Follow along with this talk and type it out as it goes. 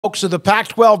Folks of the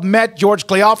Pac-12 met George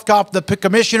Kliavkoff, the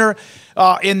commissioner,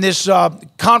 in this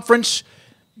conference,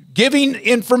 giving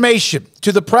information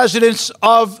to the presidents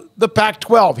of the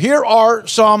Pac-12. Here are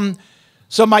some,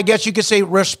 I guess you could say,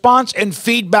 response and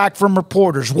feedback from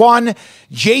reporters. One,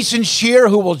 Jason Scheer,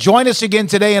 who will join us again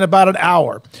today in about an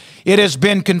hour. It has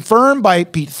been confirmed by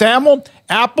Pete Thamel.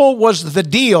 Apple was the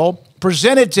deal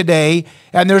presented today,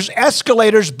 and there's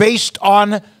escalators based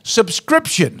on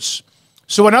subscriptions.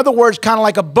 So in other words, kind of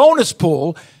like a bonus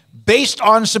pool based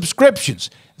on subscriptions.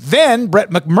 Then Brett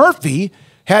McMurphy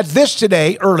had this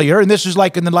today earlier, and this is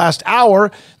like in the last hour,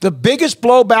 the biggest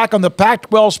blowback on the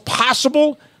Pac-12's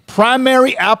possible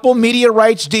primary Apple media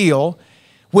rights deal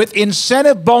with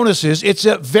incentive bonuses. It's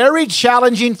very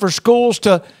challenging for schools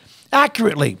to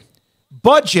accurately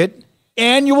budget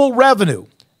annual revenue.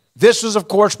 This is, of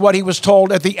course, what he was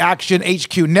told at the Action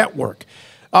HQ Network.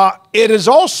 It is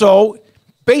also,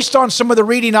 based on some of the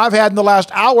reading I've had in the last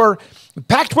hour,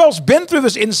 Pac-12's been through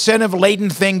this incentive-laden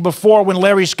thing before when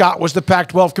Larry Scott was the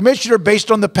Pac-12 commissioner.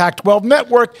 Based on the Pac-12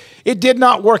 network, it did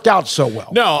not work out so well.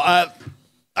 No,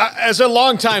 as a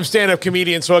longtime stand-up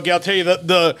comedian, so I'll tell you that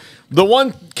the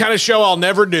one kind of show I'll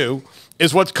never do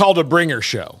is what's called a bringer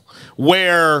show,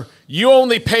 where you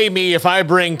only pay me if I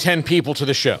bring 10 people to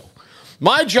the show.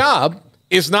 My job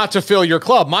is not to fill your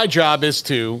club. My job is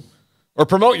to or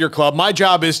promote your club. My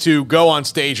job is to go on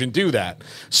stage and do that.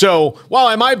 So while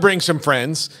I might bring some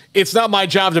friends, it's not my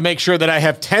job to make sure that I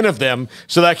have 10 of them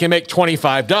so that I can make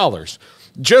 $25.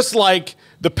 Just like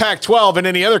the Pac-12 and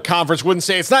any other conference wouldn't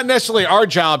say it's not necessarily our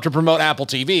job to promote Apple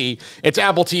TV. It's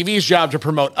Apple TV's job to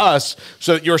promote us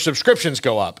so that your subscriptions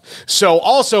go up. So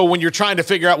also when you're trying to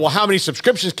figure out, well, how many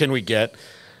subscriptions can we get?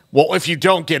 Well, if you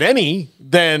don't get any,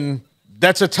 then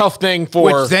that's a tough thing for...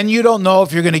 Which then you don't know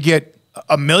if you're going to get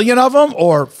 1 million of them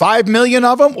or 5 million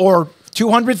of them or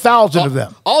 200,000 of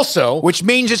them. Also, which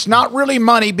means it's not really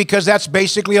money because that's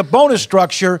basically a bonus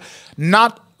structure,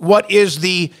 not what is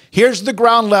the, here's the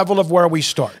ground level of where we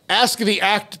start. Ask the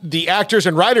actors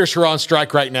and writers who are on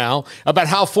strike right now about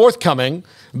how forthcoming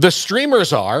the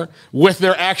streamers are with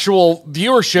their actual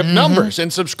viewership numbers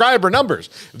and subscriber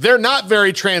numbers. They're not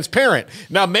very transparent.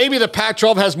 Now, maybe the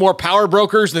Pac-12 has more power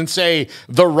brokers than, say,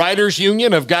 the writers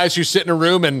union of guys who sit in a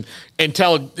room and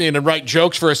write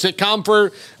jokes for a sitcom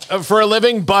for a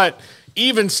living, but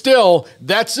even still,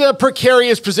 that's a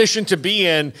precarious position to be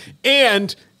in.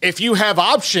 And if you have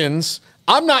options,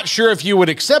 I'm not sure if you would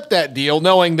accept that deal,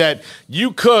 knowing that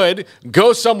you could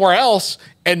go somewhere else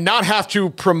and not have to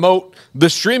promote the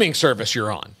streaming service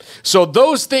you're on. So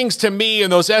those things to me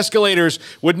and those escalators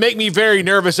would make me very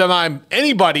nervous if I'm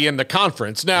anybody in the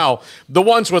conference. Now, the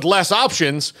ones with less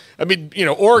options, I mean,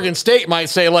 Oregon State might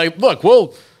say, like, look,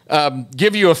 we'll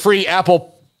give you a free Apple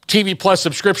TV Plus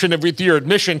subscription with your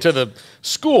admission to the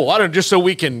school. I don't know, just so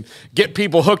we can get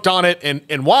people hooked on it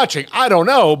and watching. I don't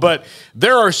know, but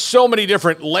there are so many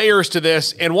different layers to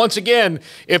this. And once again,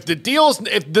 if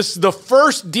this is the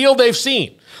first deal they've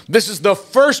seen, this is the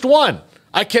first one.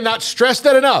 I cannot stress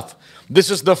that enough.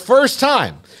 This is the first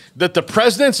time that the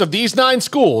presidents of these 9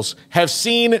 schools have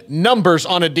seen numbers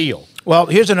on a deal. Well,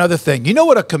 here's another thing. You know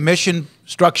what a commission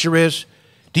structure is?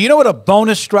 Do you know what a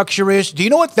bonus structure is? Do you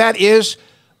know what that is?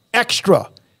 Extra.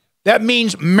 That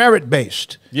means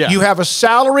merit-based. Yeah. You have a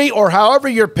salary or however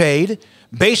you're paid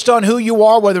based on who you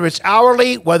are, whether it's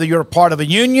hourly, whether you're a part of a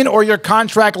union or you're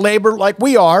contract labor like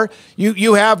we are,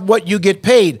 you have what you get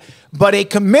paid. But a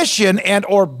commission and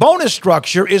or bonus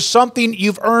structure is something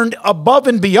you've earned above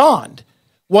and beyond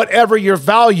whatever your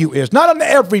value is. Not in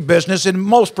every business, in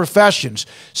most professions.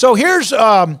 So here's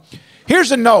a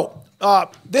note.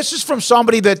 This is from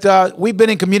somebody that we've been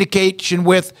in communication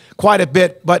with quite a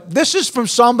bit, but this is from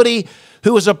somebody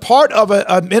who is a part of an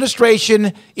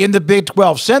administration in the Big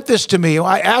 12. Sent this to me.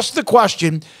 I asked the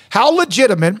question, how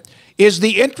legitimate is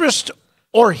the interest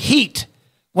or heat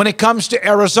when it comes to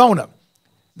Arizona?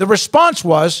 The response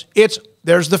was,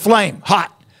 there's the flame,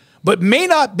 hot, but may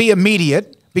not be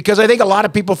immediate, because I think a lot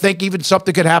of people think even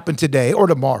something could happen today or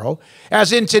tomorrow,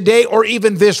 as in today or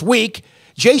even this week.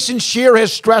 Jason Scheer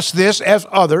has stressed this, as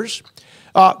others.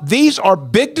 These are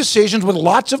big decisions with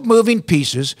lots of moving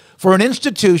pieces for an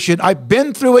institution. I've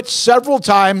been through it several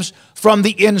times from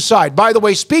the inside. By the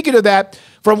way, speaking of that,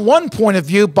 from one point of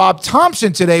view, Bob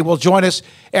Thompson today will join us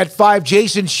at 5.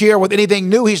 Jason Scheer, with anything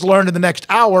new he's learned in the next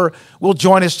hour, will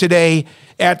join us today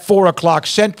at 4 o'clock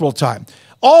Central Time.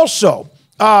 Also,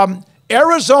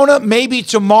 Arizona maybe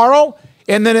tomorrow.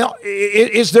 And then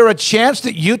is there a chance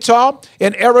that Utah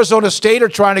and Arizona State are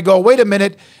trying to go, wait a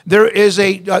minute, there is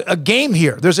a game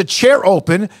here. There's a chair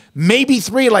open, maybe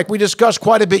 3, like we discussed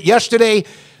quite a bit yesterday.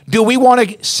 do we want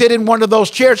to sit in one of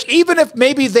those chairs? Even if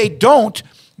maybe they don't,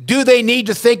 do they need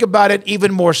to think about it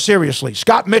even more seriously?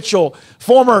 Scott Mitchell,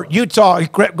 former Utah,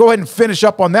 go ahead and finish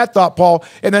up on that thought, Paul.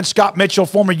 And then Scott Mitchell,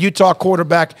 former Utah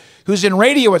quarterback, who's in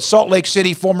radio at Salt Lake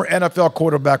City, former NFL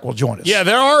quarterback, will join us. Yeah,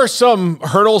 there are some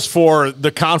hurdles for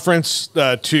the conference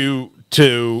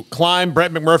to climb.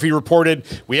 Brett McMurphy reported.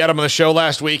 We had him on the show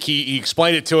last week. He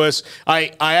explained it to us.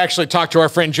 I actually talked to our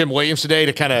friend Jim Williams today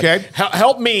to kind of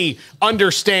help me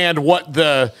understand what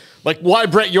why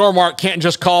Brett Yormark can't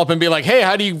just call up and be like, hey,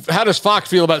 how does Fox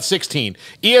feel about 16?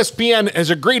 ESPN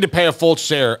has agreed to pay a full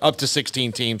share up to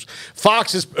 16 teams.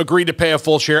 Fox has agreed to pay a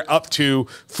full share up to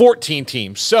 14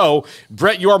 teams. So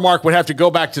Brett Yormark would have to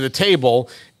go back to the table,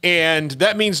 and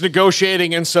that means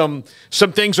negotiating, and some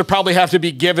things would probably have to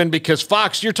be given, because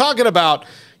Fox, you're talking about,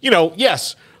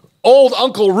 yes, old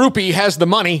Uncle Rupee has the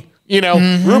money,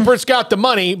 Rupert's got the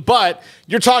money, but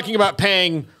you're talking about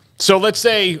paying. So let's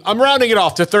say I'm rounding it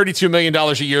off to $32 million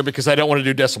a year because I don't want to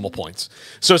do decimal points.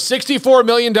 So $64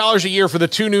 million a year for the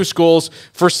two new schools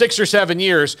for 6 or 7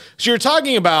 years. So you're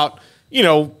talking about,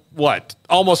 what,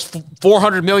 almost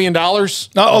 $400 million?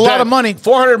 A lot of money.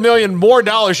 $400 million more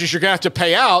dollars you're going to have to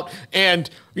pay out. And,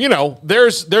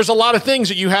 there's a lot of things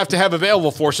that you have to have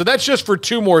available for. So that's just for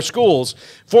 2 more schools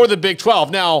for the Big 12.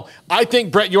 Now, I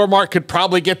think Brett Yormark could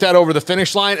probably get that over the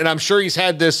finish line, and I'm sure he's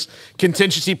had this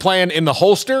contingency plan in the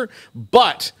holster,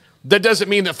 but that doesn't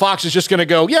mean that Fox is just going to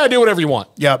go, yeah, do whatever you want.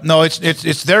 Yeah, no,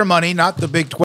 it's their money, not the Big 12.